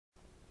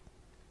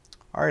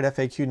All right,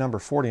 FAQ number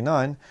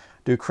 49.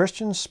 Do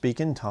Christians speak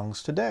in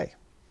tongues today?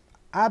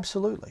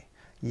 Absolutely.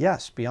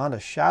 Yes, beyond a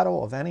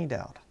shadow of any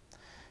doubt.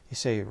 You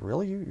say,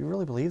 really? You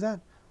really believe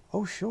that?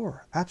 Oh,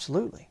 sure.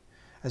 Absolutely.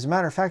 As a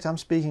matter of fact, I'm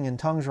speaking in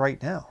tongues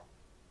right now.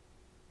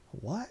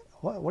 What?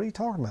 What are you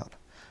talking about?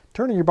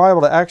 Turn in your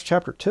Bible to Acts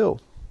chapter 2.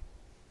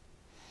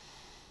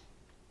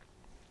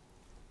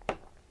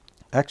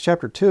 Acts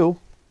chapter 2,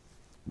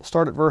 we'll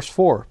start at verse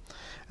 4.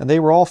 And they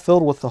were all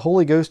filled with the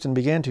Holy Ghost and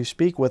began to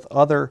speak with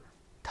other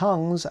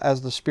tongues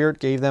as the Spirit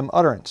gave them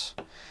utterance.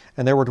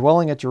 And there were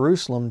dwelling at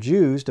Jerusalem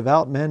Jews,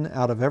 devout men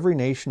out of every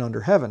nation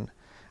under heaven.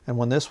 And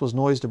when this was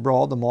noised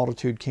abroad, the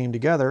multitude came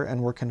together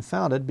and were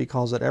confounded,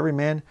 because that every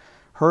man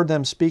heard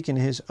them speak in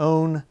his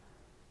own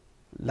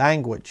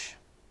language.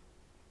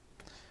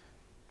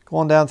 Go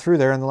on down through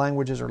there and the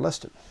languages are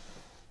listed.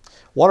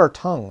 What are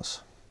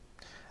tongues?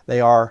 They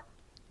are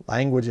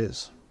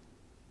languages.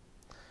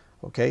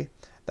 Okay?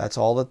 That's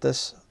all that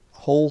this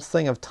whole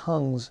thing of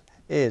tongues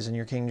is in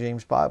your King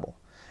James Bible.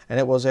 And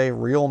it was a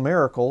real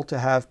miracle to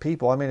have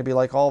people. I mean, it'd be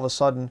like all of a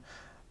sudden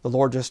the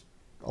Lord just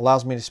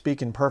allows me to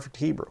speak in perfect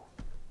Hebrew.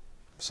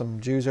 Some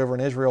Jews over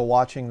in Israel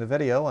watching the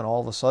video, and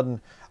all of a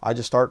sudden I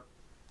just start,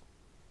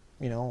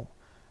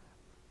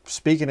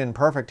 speaking in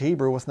perfect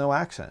Hebrew with no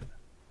accent.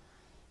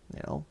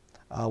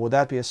 Would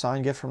that be a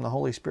sign gift from the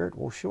Holy Spirit?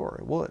 Well, sure,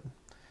 it would.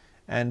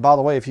 And by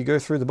the way, if you go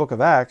through the book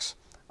of Acts,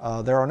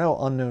 there are no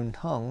unknown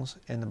tongues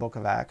in the book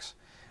of Acts.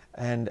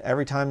 And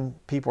every time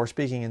people are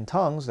speaking in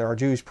tongues, there are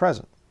Jews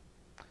present.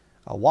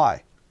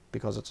 Why?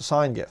 Because it's a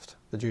sign gift.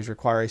 The Jews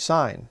require a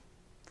sign.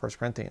 1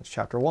 Corinthians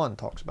chapter 1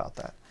 talks about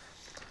that.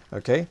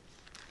 Okay?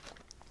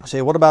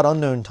 Say, what about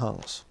unknown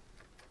tongues?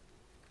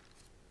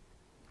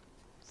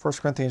 1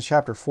 Corinthians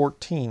chapter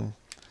 14.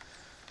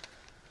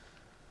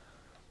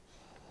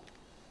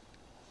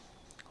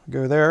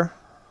 Go there.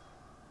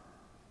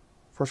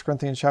 1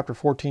 Corinthians chapter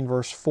 14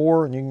 verse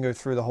 4, and you can go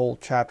through the whole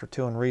chapter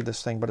 2 and read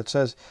this thing, but it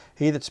says,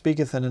 He that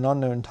speaketh in an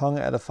unknown tongue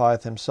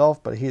edifieth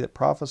himself, but he that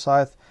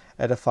prophesieth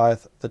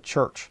edifieth the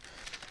church.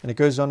 And it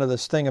goes on to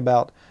this thing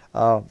about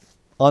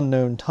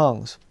unknown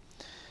tongues.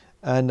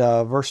 And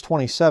verse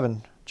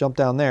 27, jump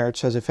down there, it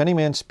says, If any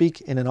man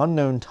speak in an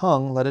unknown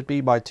tongue, let it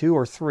be by two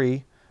or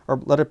three, or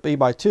let it be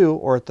by two,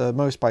 or at the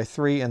most by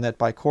three, and that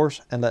by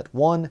course, and let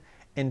one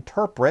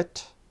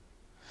interpret.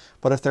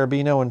 But if there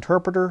be no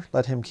interpreter,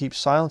 let him keep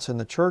silence in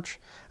the church,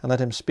 and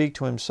let him speak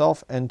to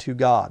himself and to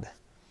God.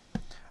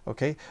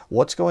 Okay,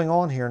 what's going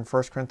on here in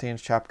 1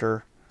 Corinthians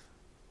chapter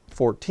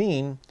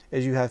 14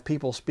 is you have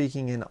people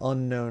speaking in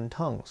unknown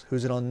tongues.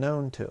 Who's it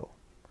unknown to?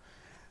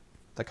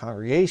 The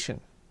congregation.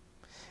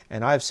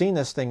 And I've seen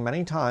this thing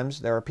many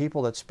times. There are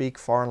people that speak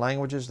foreign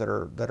languages that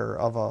are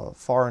of a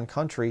foreign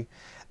country.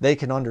 They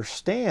can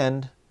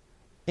understand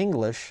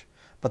English,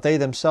 but they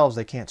themselves,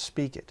 they can't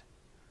speak it.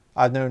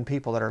 I've known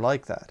people that are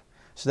like that.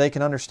 So they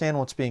can understand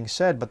what's being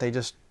said, but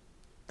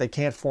they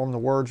can't form the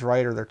words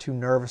right, or they're too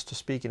nervous to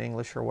speak in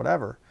English or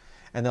whatever.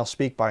 And they'll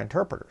speak by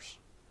interpreters.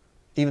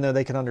 Even though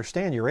they can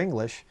understand your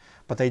English,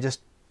 but they just,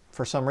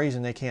 for some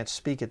reason, they can't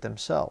speak it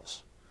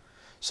themselves.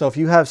 So if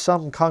you have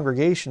some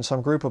congregation,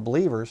 some group of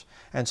believers,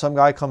 and some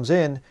guy comes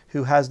in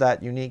who has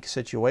that unique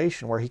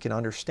situation where he can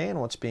understand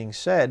what's being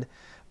said,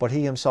 but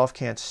he himself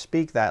can't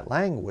speak that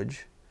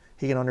language,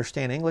 he can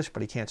understand English,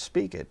 but he can't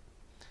speak it,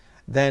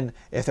 then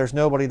if there's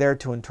nobody there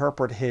to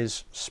interpret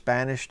his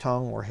Spanish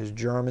tongue or his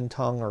German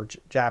tongue or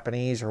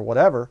Japanese or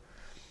whatever,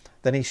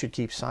 then he should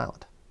keep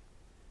silent.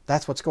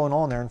 That's what's going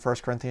on there in 1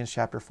 Corinthians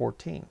chapter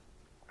 14.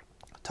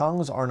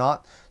 Tongues are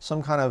not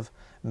some kind of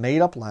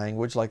made-up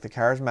language like the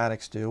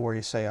charismatics do, where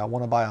you say, I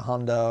want to buy a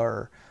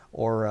Honda,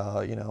 or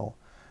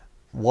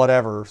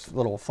whatever,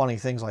 little funny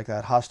things like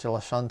that,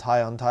 hostile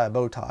untie a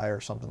bow tie,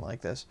 or something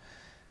like this.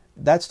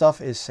 That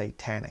stuff is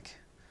satanic.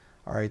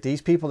 All right,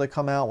 these people that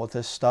come out with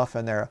this stuff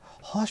and they're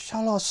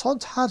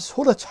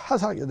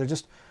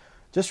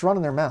just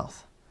running their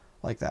mouth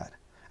like that,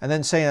 and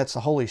then saying that's the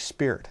Holy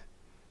Spirit.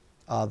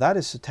 That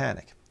is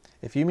satanic.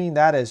 If you mean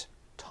that as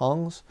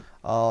tongues,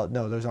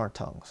 no, those aren't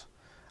tongues.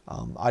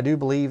 I do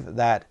believe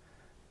that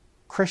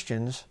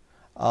Christians,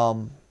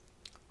 there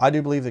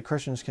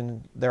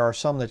are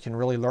some that can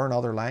really learn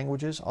other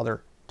languages,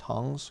 other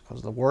tongues,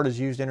 because the word is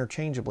used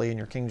interchangeably in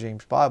your King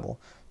James Bible.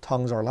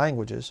 Tongues are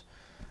languages.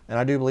 And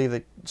I do believe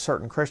that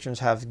certain Christians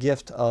have the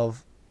gift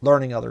of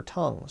learning other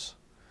tongues,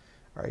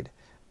 right?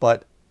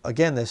 But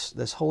again,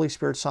 this Holy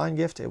Spirit sign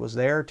gift, it was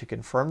there to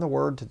confirm the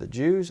word to the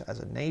Jews as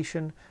a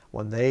nation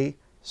when they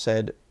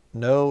said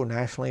no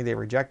nationally. They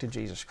rejected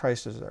Jesus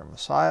Christ as their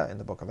Messiah in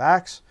the book of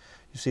Acts.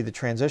 You see the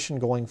transition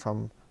going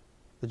from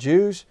the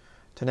Jews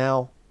to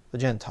now the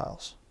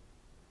Gentiles,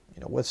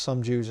 with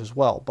some Jews as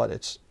well. But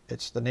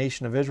it's the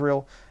nation of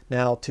Israel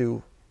now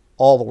to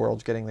all the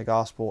world's getting the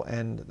gospel,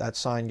 and that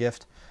sign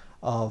gift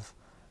of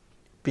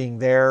being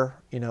there,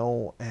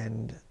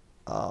 and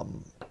a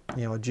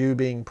Jew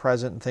being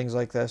present and things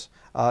like this.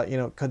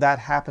 Could that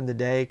happen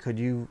today? Could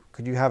you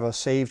have a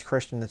saved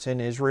Christian that's in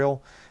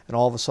Israel, and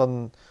all of a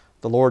sudden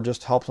the Lord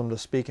just helps them to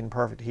speak in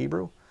perfect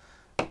Hebrew?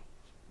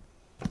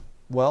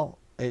 Well,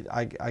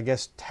 I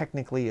guess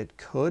technically it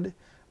could,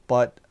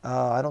 but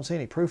I don't see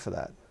any proof of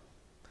that.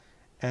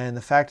 And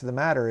the fact of the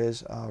matter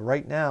is,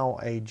 right now,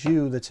 a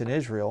Jew that's in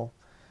Israel,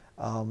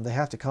 they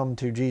have to come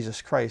to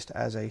Jesus Christ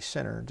as a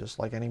sinner, just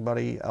like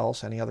anybody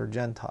else, any other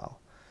Gentile.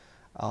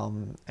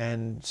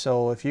 And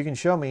so if you can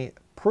show me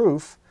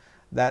proof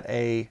that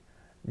a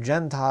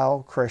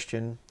Gentile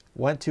Christian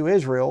went to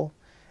Israel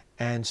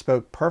and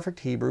spoke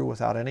perfect Hebrew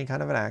without any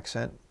kind of an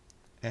accent,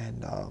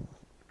 and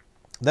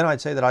then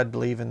I'd say that I'd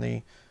believe in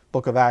the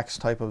Book of Acts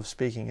type of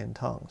speaking in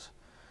tongues.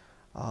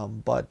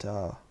 But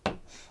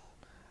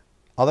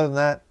other than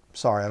that,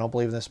 sorry, I don't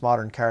believe in this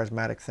modern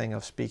charismatic thing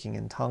of speaking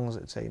in tongues.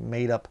 It's a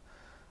made-up,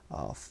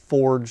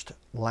 forged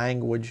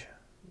language.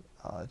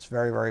 It's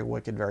very, very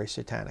wicked, very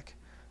satanic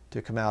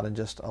to come out and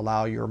just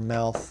allow your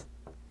mouth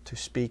to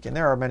speak. And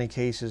there are many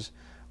cases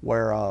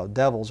where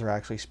devils are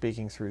actually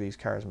speaking through these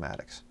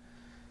charismatics.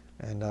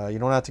 And you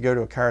don't have to go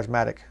to a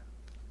charismatic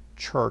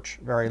church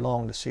very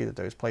long to see that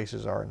those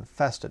places are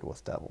infested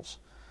with devils.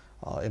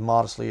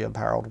 Immodestly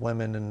appareled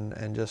women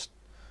and just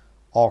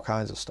all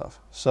kinds of stuff.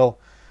 So,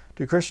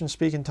 do Christians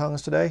speak in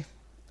tongues today?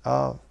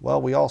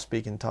 Well, we all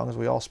speak in tongues.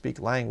 We all speak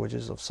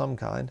languages of some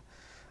kind.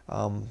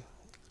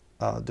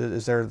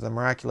 Is there the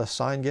miraculous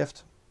sign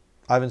gift?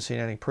 I haven't seen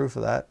any proof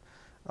of that.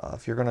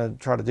 If you're going to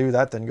try to do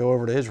that, then go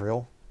over to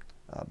Israel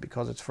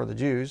because it's for the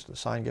Jews, the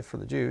sign gift for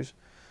the Jews.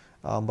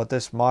 But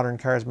this modern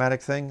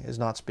charismatic thing is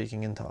not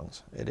speaking in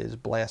tongues. It is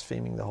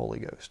blaspheming the Holy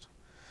Ghost.